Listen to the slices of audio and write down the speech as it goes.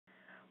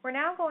We're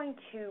now going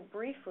to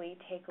briefly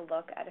take a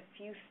look at a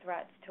few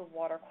threats to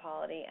water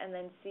quality and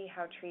then see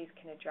how trees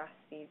can address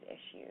these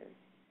issues.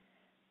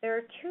 There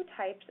are two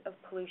types of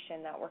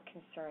pollution that we're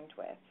concerned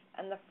with,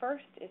 and the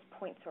first is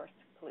point source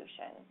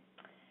pollution.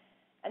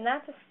 And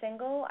that's a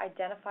single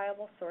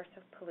identifiable source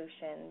of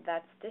pollution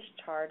that's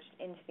discharged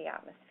into the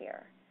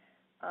atmosphere.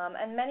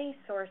 And many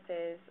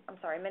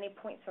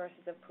point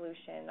sources of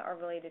pollution are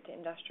related to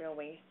industrial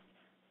waste,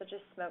 such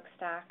as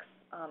smokestacks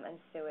and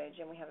sewage,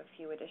 and we have a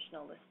few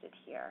additional listed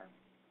here.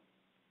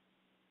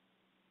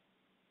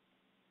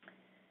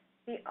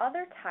 The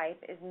other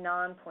type is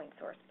non-point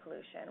source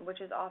pollution,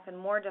 which is often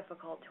more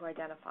difficult to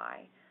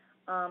identify.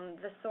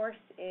 The source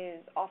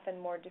is often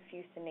more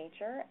diffuse in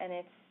nature, and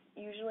it's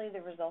usually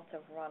the result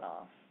of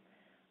runoff.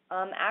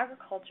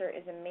 Agriculture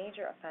is a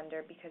major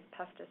offender because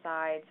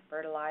pesticides,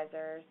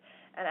 fertilizers,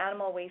 and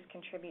animal waste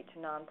contribute to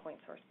non-point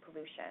source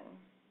pollution.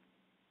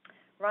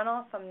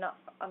 Runoff from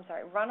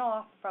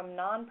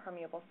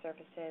non-permeable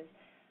surfaces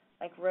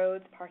like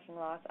roads, parking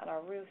lots, and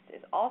our roofs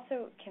is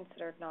also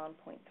considered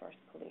non-point source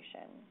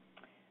pollution.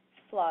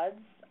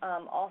 Floods,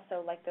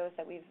 also like those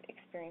that we've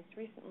experienced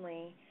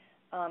recently,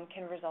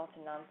 can result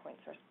in non-point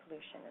source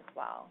pollution as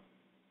well.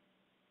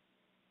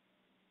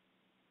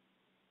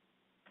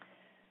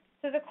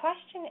 So the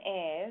question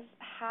is,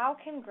 how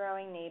can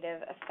growing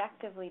native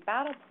effectively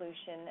battle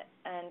pollution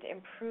and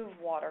improve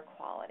water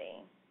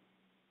quality?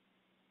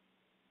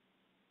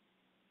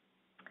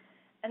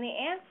 And the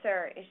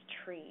answer is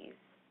trees.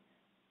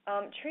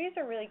 Trees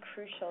are really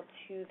crucial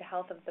to the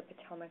health of the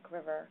Potomac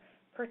River,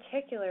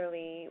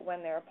 particularly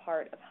when they're a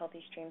part of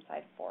healthy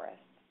streamside forests.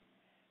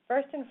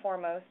 First and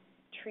foremost,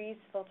 trees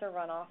filter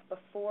runoff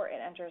before it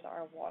enters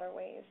our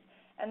waterways,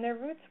 and their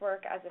roots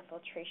work as a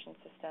filtration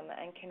system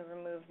and can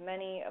remove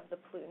many of the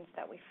pollutants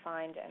that we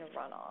find in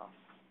runoff.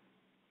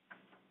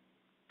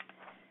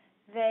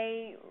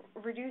 They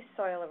reduce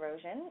soil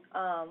erosion,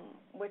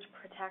 which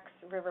protects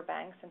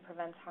riverbanks and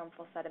prevents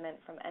harmful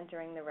sediment from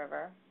entering the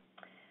river.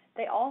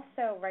 They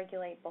also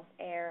regulate both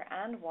air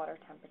and water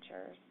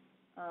temperatures.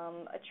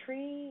 A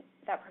tree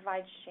that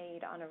provides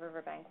shade on a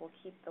riverbank will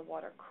keep the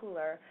water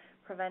cooler,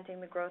 preventing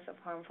the growth of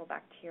harmful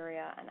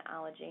bacteria and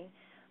algae,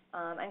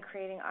 and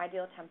creating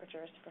ideal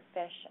temperatures for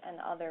fish and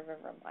other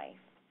river life.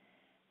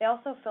 They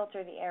also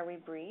filter the air we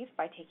breathe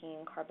by taking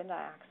in carbon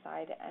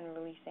dioxide and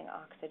releasing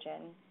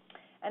oxygen.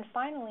 And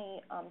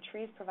finally,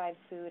 trees provide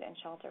food and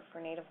shelter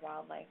for native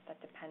wildlife that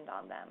depend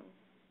on them.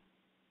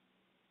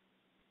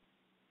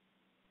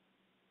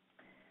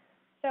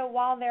 So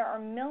while there are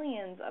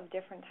millions of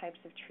different types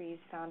of trees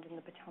found in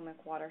the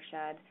Potomac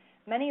watershed,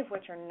 many of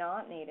which are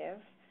not native,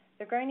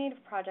 the Growing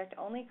Native Project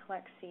only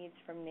collects seeds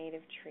from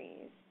native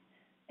trees.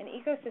 An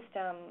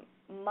ecosystem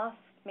must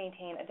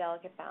maintain a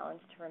delicate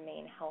balance to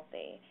remain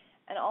healthy,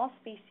 and all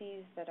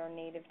species that are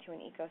native to an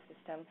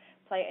ecosystem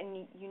play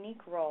a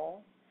unique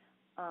role.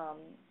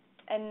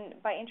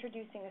 And by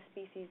introducing a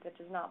species that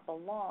does not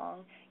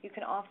belong, you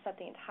can offset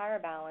the entire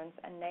balance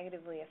and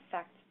negatively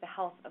affect the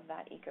health of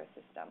that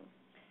ecosystem.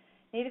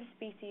 Native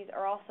species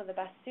are also the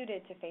best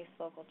suited to face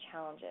local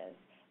challenges.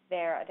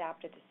 They're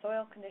adapted to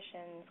soil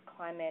conditions,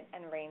 climate,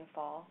 and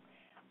rainfall.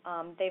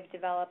 They've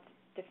developed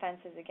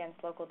defenses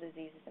against local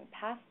diseases and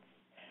pests.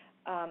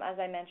 As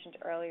I mentioned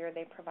earlier,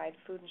 they provide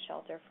food and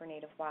shelter for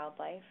native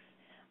wildlife.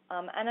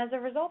 And as a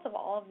result of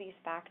all of these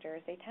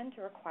factors, they tend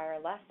to require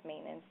less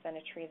maintenance than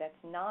a tree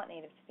that's not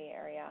native to the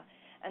area,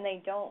 and they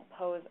don't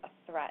pose a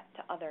threat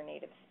to other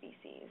native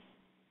species.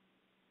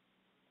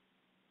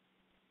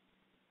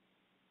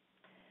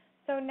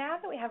 So now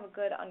that we have a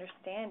good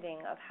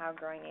understanding of how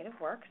Growing Native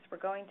works, we're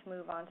going to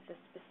move on to the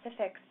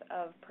specifics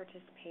of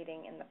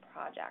participating in the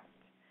project.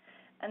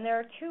 And there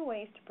are two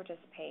ways to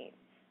participate,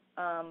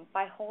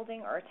 by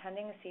holding or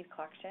attending a seed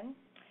collection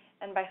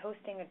and by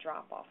hosting a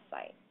drop-off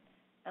site.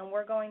 And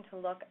we're going to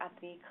look at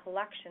the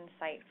collection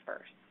site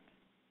first.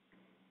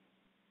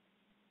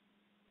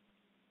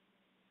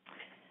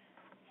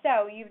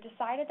 So you've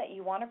decided that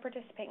you want to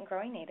participate in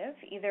Growing Native,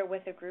 either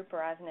with a group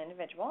or as an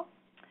individual.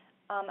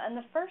 And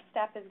the first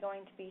step is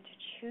going to be to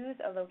choose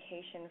a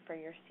location for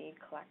your seed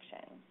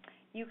collection.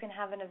 You can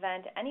have an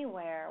event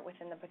anywhere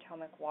within the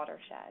Potomac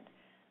watershed.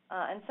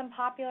 And some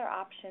popular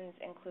options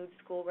include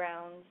school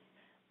grounds,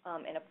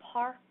 in a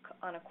park,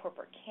 on a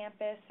corporate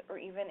campus, or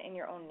even in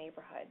your own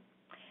neighborhood.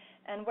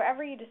 And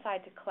wherever you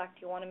decide to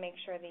collect, you want to make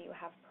sure that you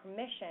have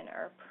permission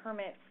or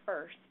permit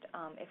first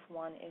if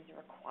one is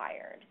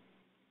required.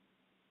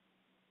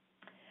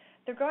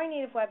 The Growing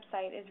Native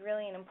website is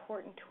really an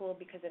important tool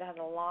because it has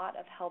a lot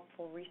of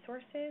helpful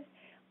resources,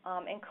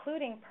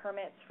 including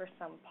permits for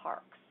some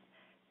parks.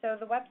 So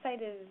the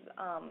website is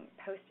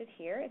posted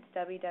here. It's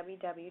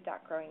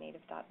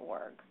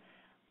www.growingnative.org.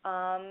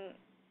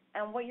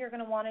 And what you're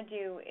going to want to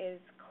do is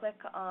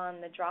click on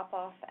the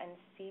drop-off and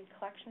seed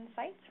collection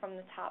sites from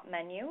the top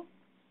menu.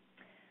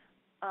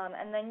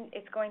 And then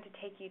it's going to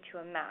take you to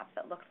a map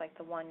that looks like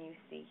the one you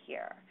see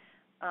here.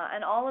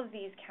 And all of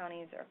these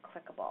counties are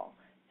clickable.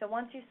 So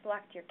once you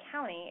select your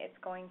county, it's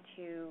going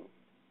to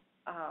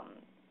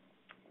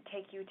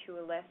take you to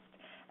a list,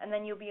 and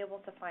then you'll be able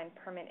to find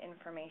permit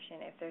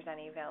information if there's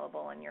any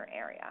available in your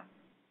area.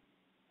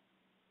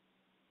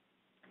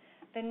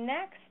 The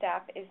next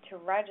step is to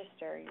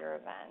register your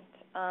event.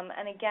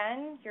 And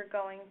again, you're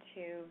going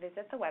to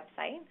visit the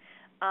website,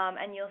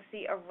 and you'll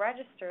see a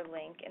register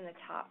link in the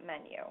top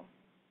menu.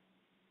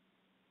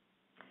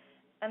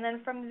 And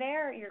then from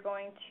there, you're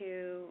going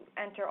to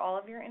enter all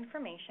of your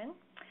information,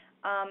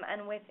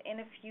 and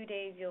within a few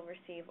days, you'll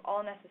receive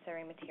all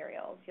necessary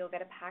materials. You'll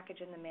get a package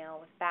in the mail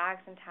with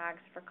bags and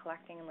tags for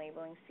collecting and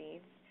labeling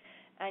seeds,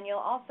 and you'll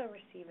also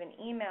receive an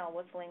email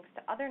with links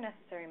to other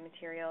necessary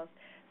materials,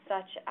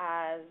 such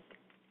as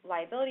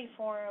liability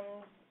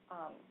forms,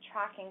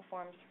 tracking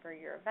forms for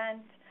your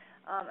event,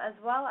 as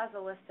well as a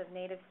list of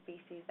native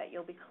species that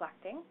you'll be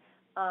collecting.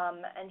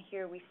 And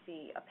here we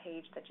see a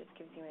page that just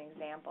gives you an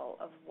example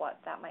of what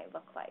that might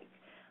look like.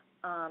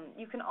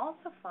 You can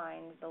also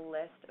find the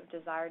list of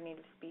desired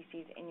native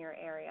species in your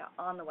area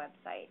on the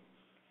website.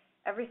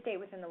 Every state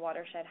within the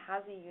watershed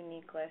has a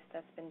unique list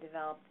that's been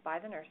developed by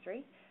the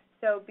nursery,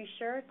 so be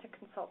sure to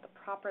consult the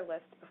proper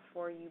list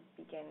before you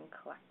begin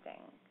collecting.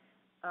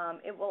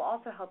 It will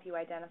also help you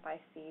identify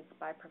seeds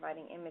by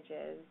providing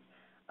images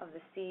of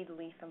the seed,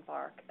 leaf, and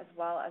bark, as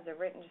well as a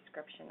written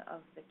description of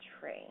the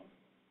tree.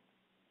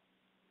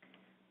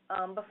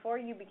 Before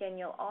you begin,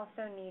 you'll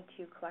also need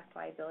to collect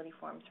liability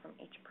forms from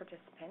each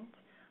participant,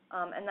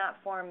 and that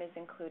form is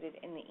included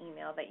in the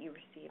email that you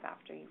receive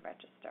after you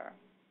register.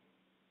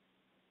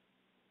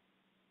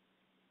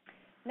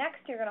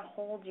 Next, you're going to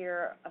hold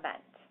your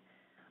event.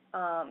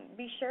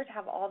 Be sure to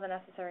have all the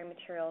necessary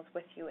materials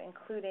with you,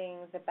 including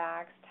the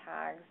bags,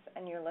 tags,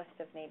 and your list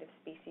of native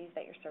species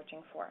that you're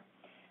searching for.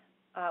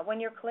 When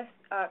you're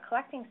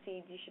collecting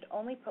seeds, you should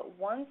only put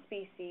one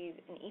species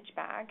in each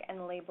bag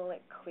and label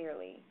it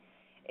clearly.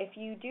 If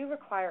you do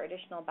require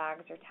additional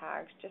bags or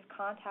tags, just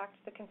contact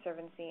the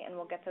Conservancy and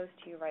we'll get those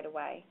to you right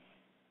away.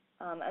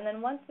 And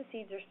then once the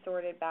seeds are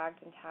sorted,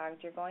 bagged, and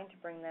tagged, you're going to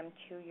bring them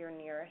to your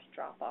nearest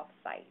drop-off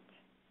site.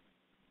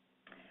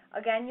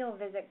 Again, you'll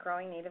visit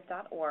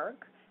growingnative.org,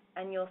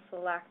 and you'll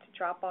select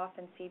drop-off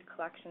and seed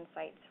collection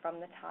sites from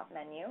the top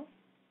menu.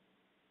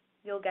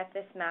 You'll get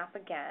this map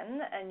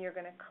again, and you're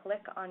going to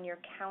click on your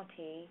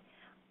county,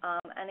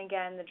 and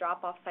again, the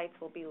drop-off sites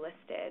will be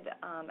listed,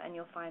 and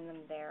you'll find them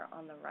there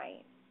on the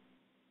right.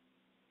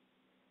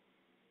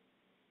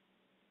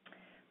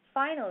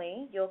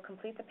 Finally, you'll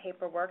complete the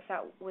paperwork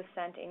that was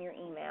sent in your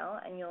email,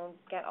 and you'll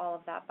get all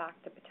of that back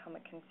to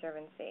Potomac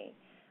Conservancy.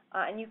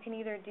 And you can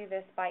either do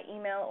this by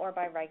email or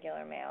by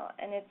regular mail.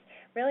 And it's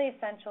really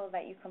essential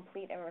that you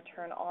complete and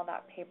return all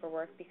that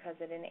paperwork because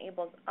it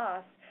enables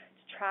us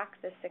to track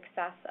the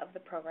success of the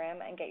program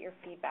and get your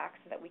feedback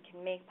so that we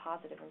can make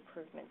positive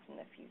improvements in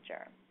the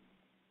future.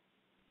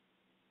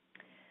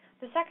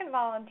 The second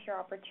volunteer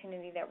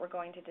opportunity that we're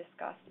going to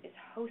discuss is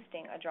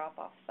hosting a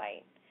drop-off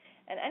site.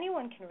 And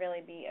anyone can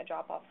really be a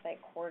drop-off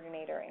site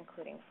coordinator,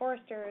 including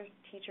foresters,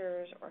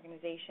 teachers,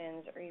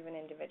 organizations, or even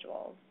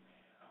individuals.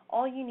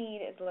 All you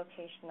need is a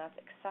location that's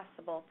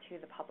accessible to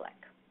the public.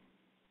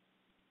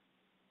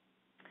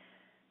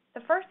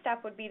 The first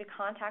step would be to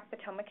contact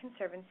Potomac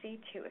Conservancy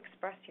to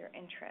express your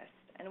interest,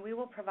 and we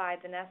will provide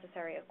the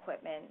necessary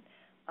equipment,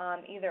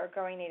 either a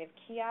Growing Native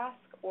kiosk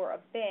or a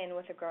bin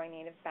with a Growing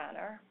Native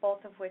banner,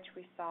 both of which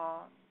we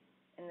saw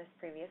in this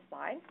previous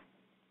slide.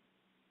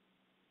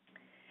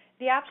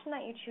 The option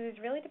that you choose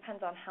really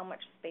depends on how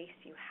much space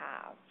you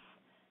have.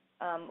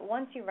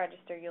 Once you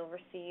register, you'll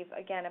receive,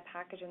 again, a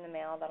package in the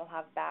mail that'll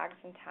have bags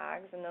and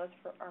tags, and those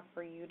are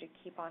for you to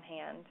keep on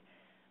hand,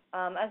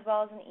 as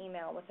well as an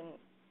email with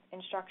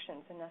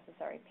instructions and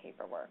necessary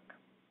paperwork.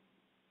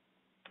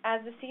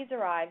 As the seeds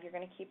arrive, you're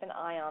going to keep an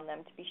eye on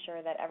them to be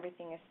sure that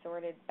everything is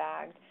sorted,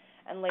 bagged,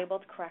 and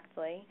labeled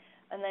correctly,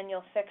 and then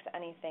you'll fix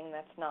anything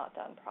that's not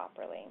done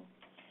properly.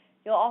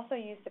 You'll also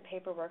use the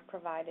paperwork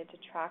provided to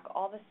track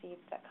all the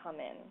seeds that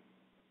come in.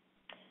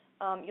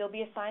 You'll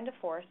be assigned a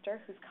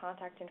forester whose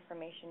contact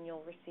information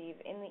you'll receive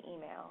in the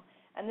email,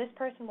 and this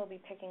person will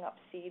be picking up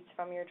seeds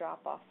from your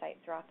drop-off site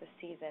throughout the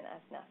season as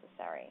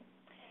necessary.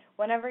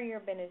 Whenever your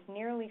bin is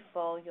nearly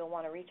full, you'll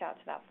want to reach out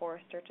to that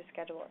forester to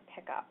schedule a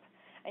pickup,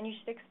 and you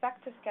should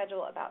expect to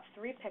schedule about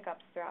 3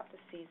 pickups throughout the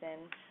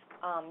season,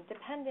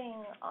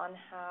 depending on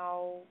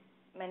how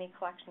many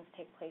collections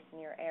take place in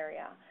your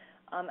area,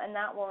 and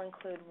that will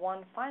include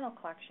one final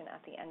collection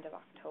at the end of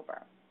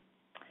October.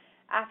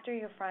 After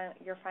your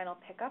final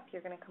pickup,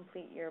 you're going to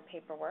complete your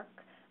paperwork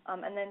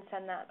and then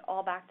send that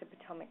all back to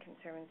Potomac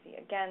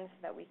Conservancy again so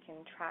that we can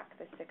track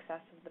the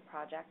success of the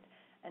project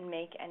and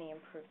make any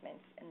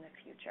improvements in the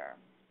future.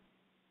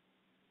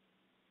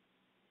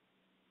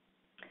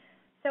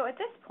 So at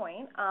this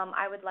point,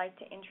 I would like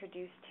to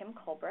introduce Tim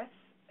Colbreth,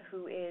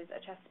 who is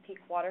a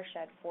Chesapeake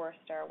watershed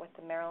forester with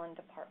the Maryland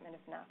Department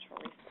of Natural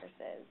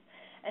Resources.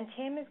 And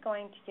Tim is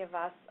going to give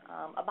us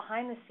a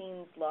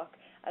behind-the-scenes look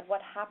at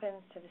what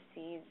happens to the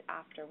seeds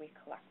after we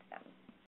collect them.